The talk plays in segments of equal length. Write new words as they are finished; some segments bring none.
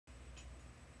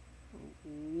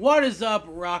What is up,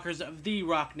 rockers of the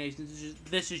Rock Nation?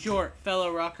 This is your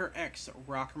fellow rocker X,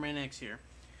 Rockerman X here.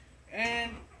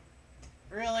 And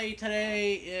really,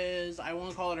 today is, I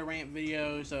won't call it a rant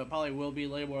video, so it probably will be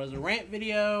labeled as a rant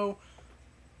video.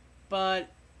 But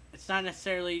it's not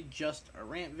necessarily just a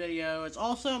rant video. It's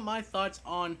also my thoughts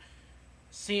on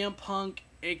CM Punk,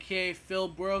 aka Phil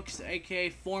Brooks, aka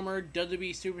former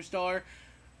WWE superstar,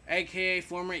 aka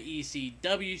former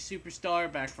ECW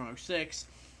superstar back from '06.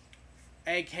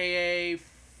 AKA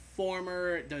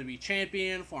former WWE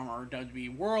Champion, former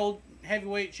WWE World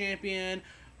Heavyweight Champion,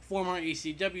 former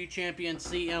ECW Champion,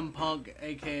 CM Punk,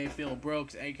 aka Phil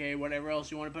Brooks, aka whatever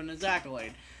else you want to put in his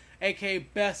accolade, aka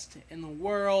best in the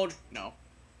world. No,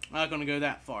 I'm not going to go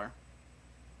that far.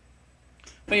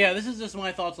 But yeah, this is just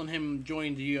my thoughts on him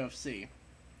joining the UFC.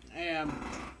 And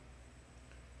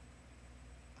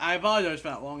I apologize for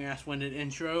that long ass winded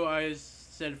intro. I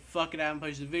said fuck it, I haven't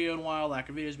posted a video in a while. Lack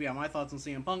of videos, be on my thoughts on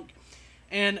CM Punk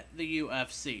and the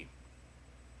UFC.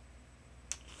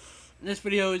 This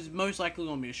video is most likely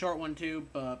going to be a short one too,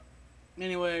 but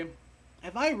anyway,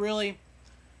 if I really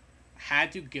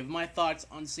had to give my thoughts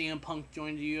on CM Punk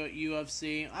joining the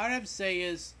UFC, I would have to say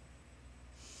is,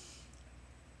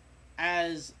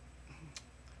 as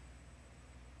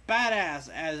badass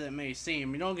as it may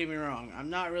seem, don't get me wrong,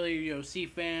 I'm not really a UFC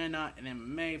fan, not an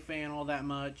MMA fan all that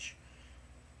much.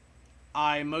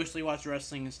 I mostly watch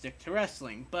wrestling and stick to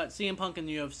wrestling, but CM Punk in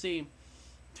the UFC,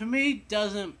 to me,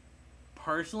 doesn't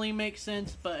personally make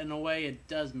sense, but in a way it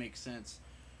does make sense.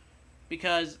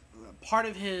 Because part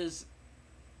of his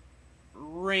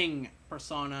ring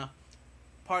persona,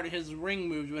 part of his ring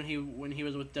moves when he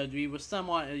was with WWE was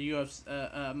somewhat a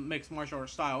UFC mixed martial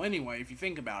arts style anyway, if you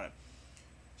think about it.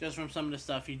 Just from some of the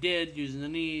stuff he did, using the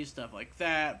knees, stuff like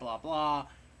that, blah blah.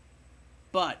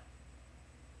 But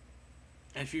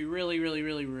if you really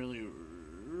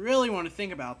want to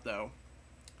think about, though,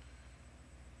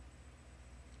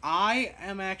 I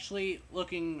am actually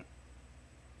looking.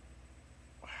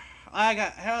 I'm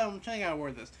trying to get a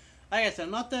word this. Like I said,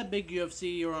 I'm not that big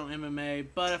UFC or on MMA,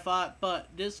 but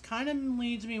this kind of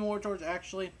leads me more towards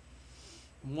actually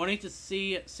wanting to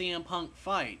see CM Punk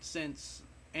fight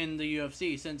in the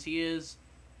UFC, since he is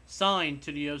signed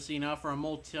to the UFC now for a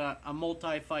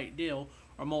multi-fight deal,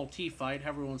 or multi-fight,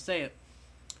 however you want to say it.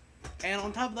 And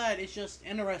on top of that, it's just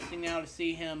interesting now to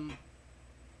see him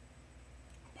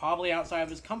probably outside of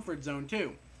his comfort zone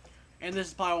too. And this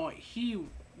is probably what he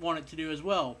wanted to do as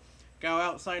well. Go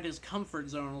outside his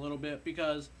comfort zone a little bit,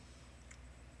 because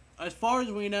as far as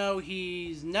we know,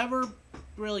 he's never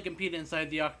really competed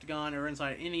inside the octagon or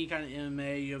inside any kind of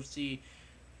MMA, UFC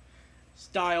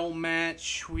style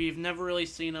match. We've never really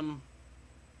seen him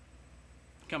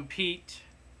compete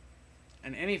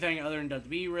in anything other than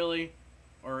WWE, really,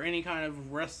 or any kind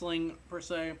of wrestling per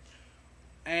se.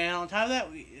 And on top of that,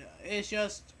 it's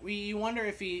just you wonder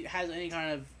if he has any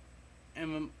kind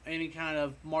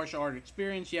of martial art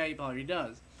experience. Yeah, he probably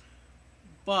does.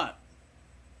 But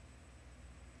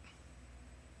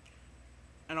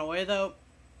in a way, though,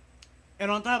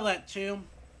 and on top of that too,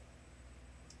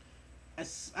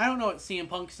 I don't know what CM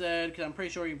Punk said, because I'm pretty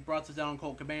sure he brought this down on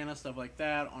Colt Cabana, stuff like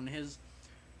that, on his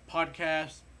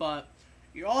podcast, but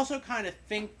you also kind of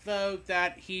think, though,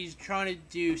 that he's trying to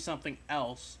do something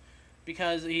else,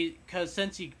 because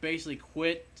since he basically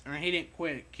quit, or he didn't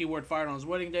quit, keyword fired on his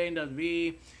wedding day in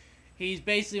WWE, he's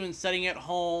basically been sitting at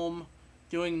home,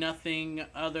 doing nothing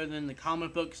other than the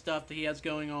comic book stuff that he has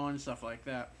going on, and stuff like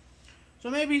that.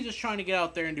 So maybe he's just trying to get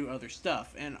out there and do other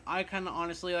stuff, and I kind of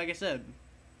honestly, like I said,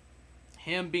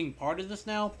 him being part of this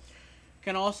now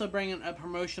can also bring in a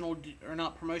promotional, or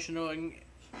not promotional,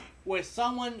 with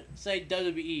someone, say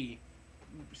WWE,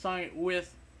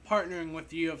 with partnering with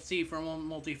the UFC for a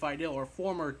multi-fight deal, or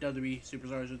former WWE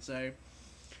superstars, I should say,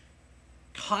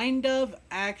 kind of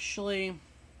actually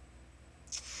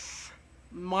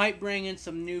might bring in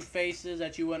some new faces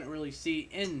that you wouldn't really see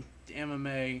in the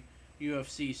MMA,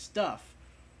 UFC stuff,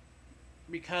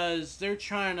 because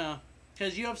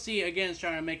UFC, again, is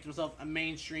trying to make themselves a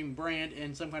mainstream brand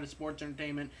in some kind of sports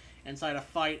entertainment inside a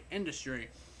fight industry.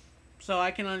 So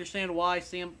I can understand why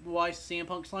CM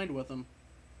Punk signed with them.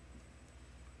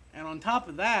 And on top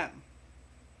of that,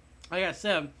 like I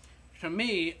said, to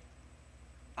me,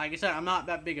 like I said, I'm not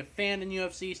that big a fan in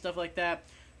UFC, stuff like that,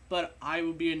 but I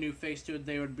would be a new face to it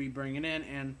they would be bringing in,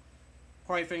 and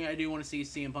probably think I do want to see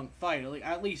CM Punk fight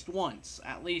at least once.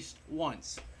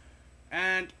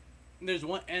 And there's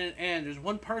one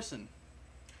person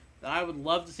that I would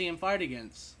love to see him fight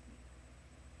against.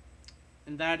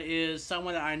 And that is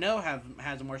someone that I know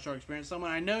has a martial arts experience,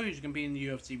 someone I know who's competed in the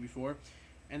UFC before,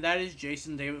 and that is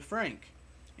Jason David Frank.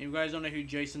 If you guys don't know who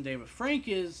Jason David Frank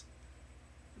is,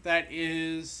 that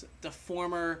is the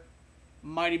former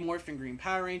Mighty Morphin Green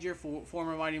Power Ranger,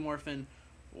 former Mighty Morphin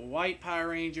White Power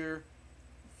Ranger,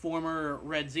 former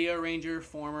Red Zeo Ranger,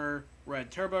 former Red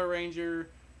Turbo Ranger,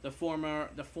 the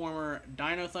former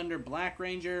Dino Thunder Black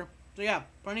Ranger. So yeah,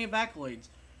 plenty of accolades.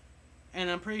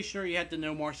 And I'm pretty sure you had to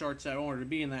know martial arts in order to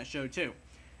be in that show too.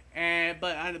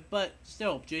 But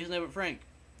still, Jason David Frank,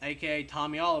 aka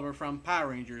Tommy Oliver from Power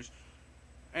Rangers.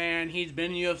 And he's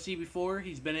been in UFC before,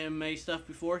 he's been in MMA stuff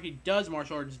before, he does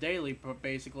martial arts daily,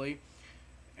 basically.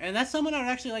 And that's someone I would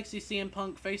actually like to see CM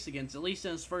Punk face against, at least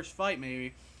in his first fight,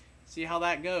 maybe. See how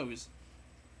that goes.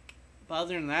 But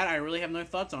other than that, I really have no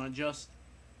thoughts on it, just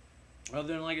other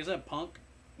than, like I said, Punk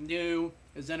new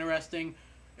is interesting.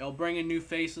 It'll bring in new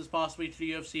faces possibly to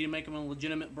the UFC to make them a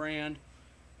legitimate brand.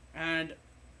 And,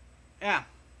 yeah.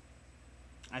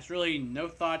 That's really no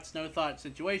thought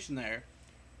situation there.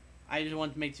 I just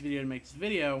wanted to make this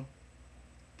video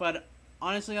But,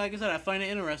 honestly, like I said, I find it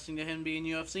interesting to him being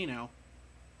UFC now.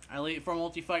 For a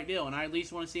multi-fight deal. And I at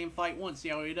least want to see him fight once, see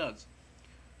how he does.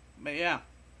 But, yeah.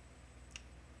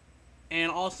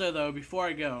 And also, though, before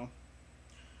I go,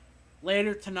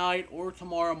 later tonight or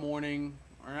tomorrow morning,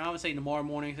 or I would say tomorrow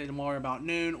morning, say tomorrow about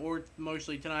noon, or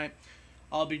mostly tonight,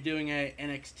 I'll be doing a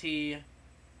NXT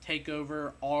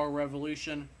TakeOver All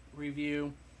Revolution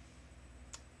review.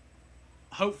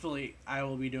 Hopefully, I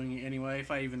will be doing it anyway,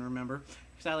 if I even remember.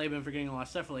 Because I've been forgetting a lot of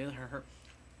stuff lately.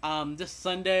 This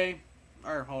Saturday,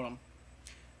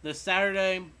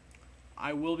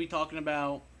 I will be talking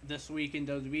about this week in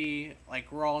WWE, like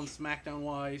Raw and SmackDown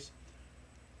wise.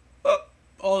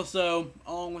 Also,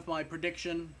 along with my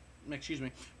prediction,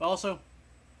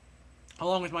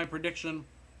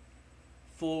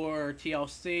 for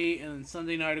TLC, and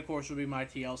Sunday night, of course, will be my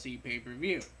TLC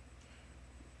pay-per-view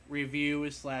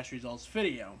review/results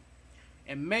video.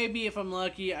 And maybe, if I'm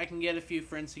lucky, I can get a few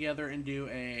friends together and do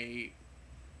a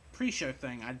pre-show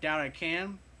thing. I doubt I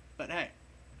can, but hey,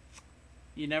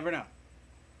 you never know.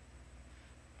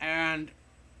 And,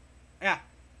 yeah,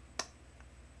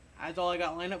 that's all I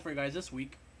got lined up for you guys this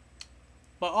week.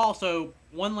 But also,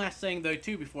 one last thing, though,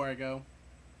 too, before I go.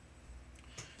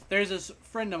 There's this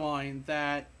friend of mine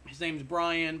that, his name's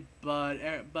Brian, but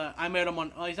I met him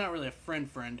on, well, he's not really a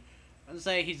friend. I'd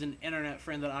say he's an internet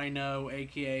friend that I know,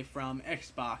 aka from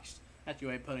Xbox. That's the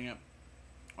way of putting it.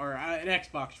 Or an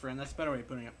Xbox friend, that's a better way of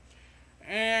putting it.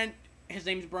 And his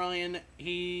name's Brian.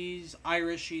 He's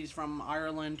Irish, he's from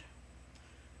Ireland.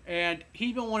 And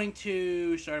he's been wanting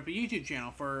to start up a YouTube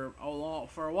channel for a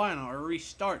while now, or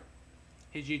restart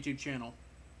his YouTube channel.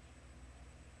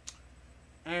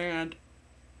 And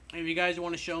if you guys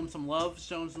want to show him some love,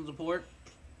 show him some support,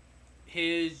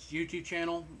 his YouTube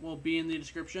channel will be in the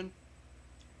description.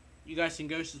 You guys can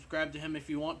go subscribe to him if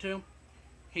you want to.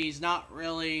 He doesn't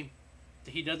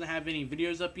have any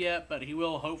videos up yet, but he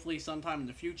will hopefully sometime in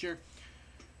the future.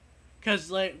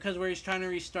 Because where he's trying to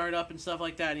restart up and stuff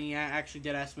like that, and he actually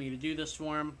did ask me to do this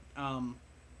for him.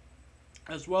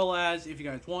 As well as, if you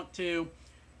guys want to,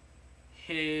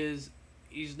 he's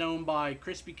known by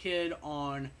Crispy Kid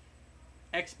on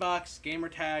Xbox.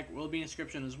 Gamertag will be in the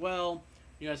description as well.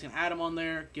 You guys can add him on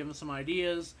there, give him some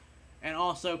ideas, and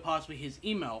also possibly his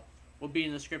email will be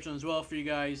in the description as well for you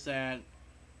guys that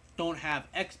don't have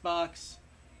Xbox.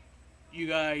 You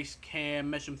guys can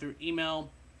message him through email,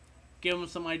 give him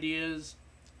some ideas,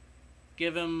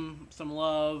 give him some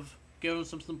love, give him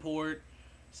some support,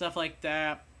 stuff like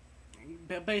that.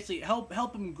 Basically, help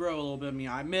him grow a little bit. I mean,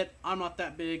 I admit I'm not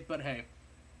that big, but hey,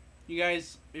 if you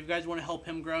guys want to help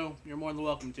him grow, you're more than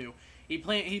welcome to. He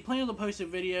plans to post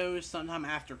videos sometime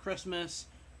after Christmas.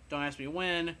 Don't ask me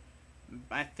when.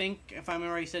 I think, if I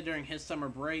remember, he said during his summer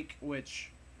break, which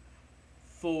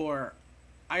for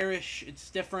Irish it's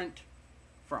different.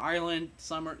 For Ireland,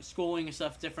 summer schooling and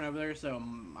stuff different over there, so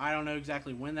I don't know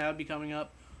exactly when that would be coming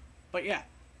up. But yeah.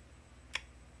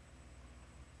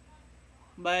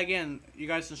 But again, you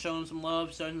guys can show him some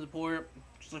love, show him support,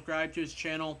 subscribe to his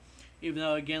channel. Even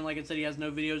though, again, like I said, he has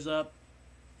no videos up.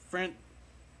 Send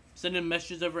him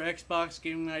messages over Xbox,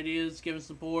 give him ideas, give him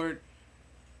support.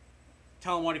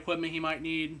 Tell him what equipment he might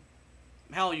need.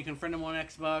 Hell, you can friend him on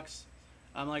Xbox.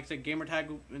 Like I said,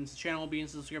 Gamertag and his channel will be in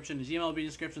the description. His email will be in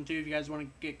the description too if you guys want to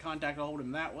get contact or hold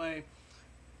him that way.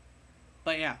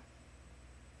 But yeah.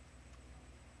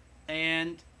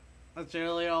 And that's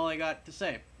really all I got to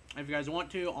say. If you guys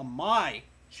want to, on my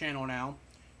channel now,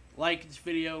 like this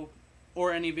video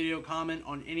or any video, comment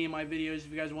on any of my videos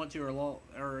if you guys want to,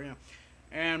 or you know,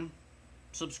 and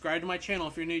subscribe to my channel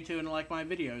if you're new to and like my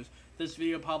videos. This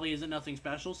video probably isn't nothing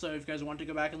special, so if you guys want to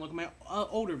go back and look at my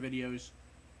older videos,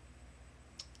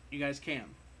 you guys can.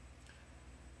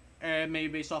 and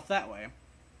maybe based off that way.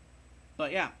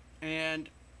 But yeah, and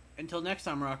until next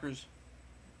time, rockers,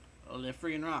 live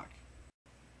free and rock.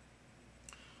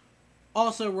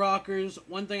 Also, rockers,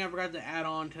 one thing I forgot to add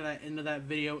on to that end of that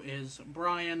video is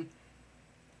Brian,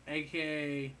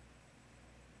 aka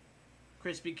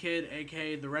Crispy Kid,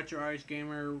 aka the Retro Irish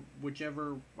Gamer,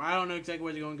 whichever, I don't know exactly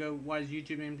where he's going to go, what his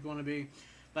YouTube name is going to be,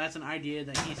 but that's an idea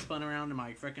that he spun around and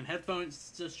my freaking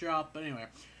headphones just dropped. But anyway,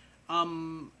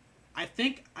 I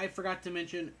think I forgot to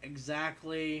mention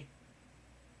exactly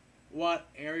what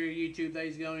area of YouTube that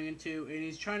he's going into, and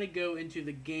he's trying to go into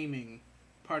the gaming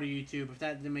part of YouTube, if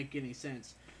that didn't make any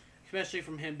sense, especially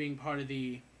from him being part of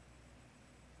the,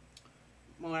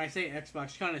 well, when I say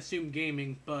Xbox, you kind of assume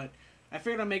gaming, but I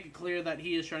figured I'd make it clear that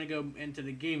he is trying to go into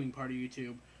the gaming part of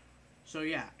YouTube. So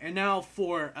yeah, and now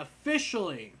for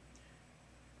officially,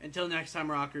 until next time,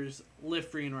 rockers, live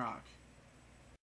free and rock.